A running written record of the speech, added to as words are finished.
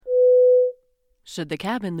Should the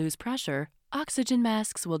cabin lose pressure, oxygen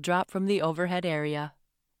masks will drop from the overhead area.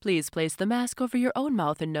 Please place the mask over your own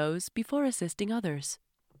mouth and nose before assisting others.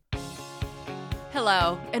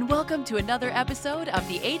 Hello, and welcome to another episode of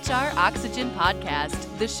the HR Oxygen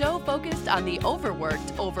Podcast, the show focused on the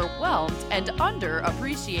overworked, overwhelmed, and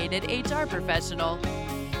underappreciated HR professional.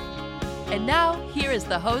 And now, here is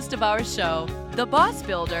the host of our show, the boss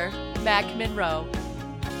builder, Mack Monroe.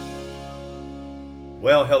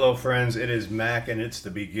 Well, hello friends, it is Mack and it's the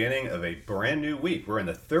beginning of a brand new week. We're in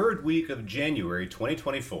the third week of January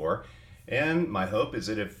 2024, and my hope is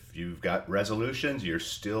that if you've got resolutions, you're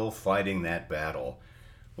still fighting that battle.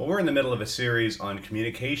 Well, we're in the middle of a series on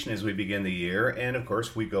communication as we begin the year, and of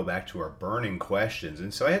course we go back to our burning questions.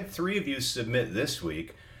 And so I had 3 of you submit this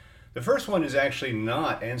week. The first one is actually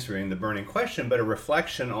not answering the burning question, but a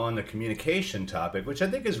reflection on the communication topic, which I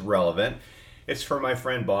think is relevant. It's for my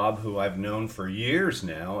friend Bob, who I've known for years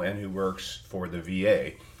now and who works for the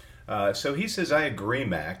VA. So he says, I agree,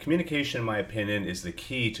 Mac. Communication, in my opinion, is the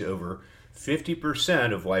key to over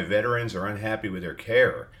 50% of why veterans are unhappy with their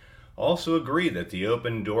care. Also agree that the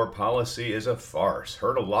open door policy is a farce.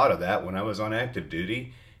 Heard a lot of that when I was on active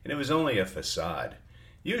duty, and it was only a facade.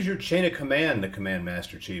 Use your chain of command, the Command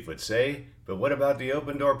Master Chief would say, but what about the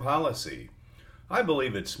open door policy? I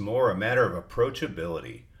believe it's more a matter of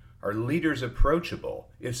approachability. Are leaders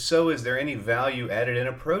approachable? If so, is there any value added in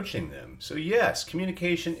approaching them? So yes,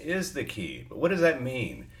 communication is the key, but what does that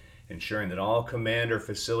mean? Ensuring that all command or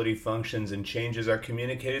facility functions and changes are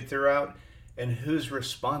communicated throughout, and who's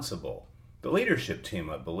responsible? The leadership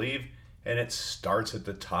team, I believe, and it starts at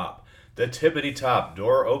the top. The tippity top,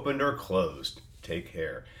 door opened or closed. Take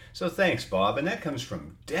care. So thanks, Bob, and that comes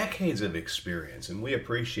from decades of experience, and we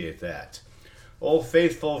appreciate that. Old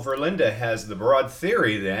faithful Verlinda has the broad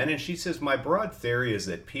theory then, and she says, my broad theory is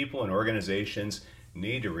that people and organizations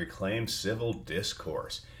need to reclaim civil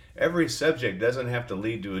discourse. Every subject doesn't have to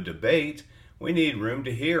lead to a debate. We need room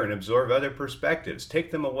to hear and absorb other perspectives. Take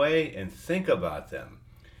them away and think about them.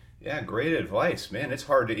 Yeah, great advice. Man, it's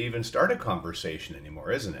hard to even start a conversation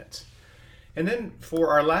anymore, isn't it? And then for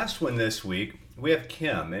our last one this week, we have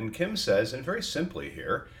Kim. And Kim says, and very simply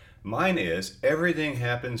here, mine is, everything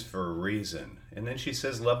happens for a reason. And then she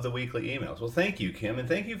says, love the weekly emails. Well, thank you, Kim, and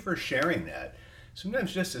thank you for sharing that.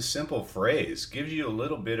 Sometimes just a simple phrase gives you a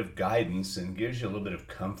little bit of guidance and gives you a little bit of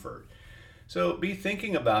comfort. So be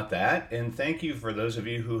thinking about that, and thank you for those of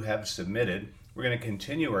you who have submitted. We're going to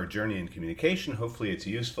continue our journey in communication. Hopefully it's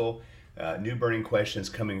useful. New burning questions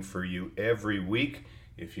coming for you every week.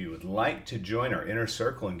 If you would like to join our inner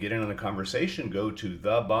circle and get in on the conversation, go to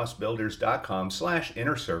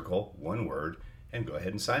thebossbuilders.com/inner circle, one word, and go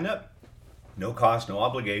ahead and sign up. No cost, no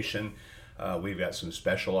obligation. We've got some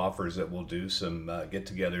special offers that we'll do, some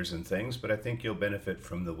get-togethers and things, but I think you'll benefit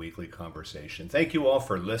from the weekly conversation. Thank you all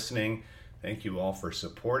for listening. Thank you all for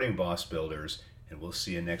supporting Boss Builders, and we'll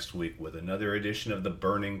see you next week with another edition of The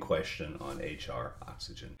Burning Question on HR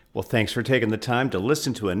Oxygen. Well, thanks for taking the time to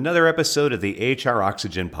listen to another episode of the HR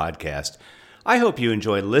Oxygen Podcast. I hope you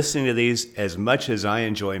enjoy listening to these as much as I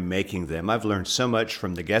enjoy making them. I've learned so much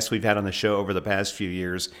from the guests we've had on the show over the past few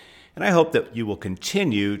years, and I hope that you will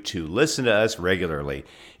continue to listen to us regularly.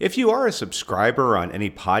 If you are a subscriber on any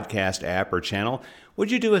podcast app or channel, would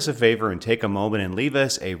you do us a favor and take a moment and leave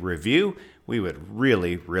us a review? We would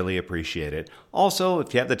really, really appreciate it. Also,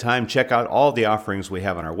 if you have the time, check out all the offerings we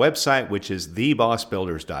have on our website, which is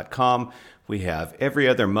thebossbuilders.com. We have every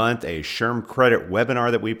other month a SHRM credit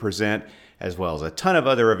webinar that we present, as well as a ton of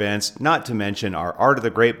other events, not to mention our Art of the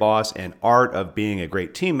Great Boss and Art of Being a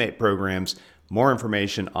Great Teammate programs. More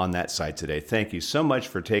information on that site today. Thank you so much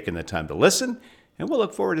for taking the time to listen, and we'll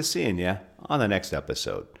look forward to seeing you on the next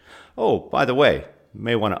episode. Oh, by the way, you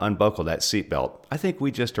may want to unbuckle that seatbelt. I think we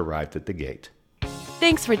just arrived at the gate.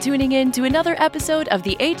 Thanks for tuning in to another episode of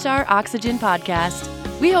the HR Oxygen Podcast.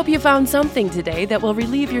 We hope you found something today that will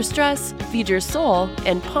relieve your stress, feed your soul,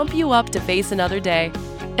 and pump you up to face another day.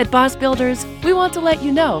 At Boss Builders, we want to let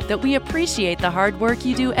you know that we appreciate the hard work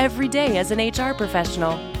you do every day as an HR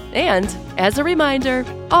professional. And, as a reminder,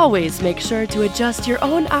 always make sure to adjust your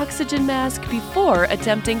own oxygen mask before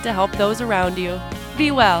attempting to help those around you.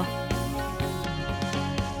 Be well.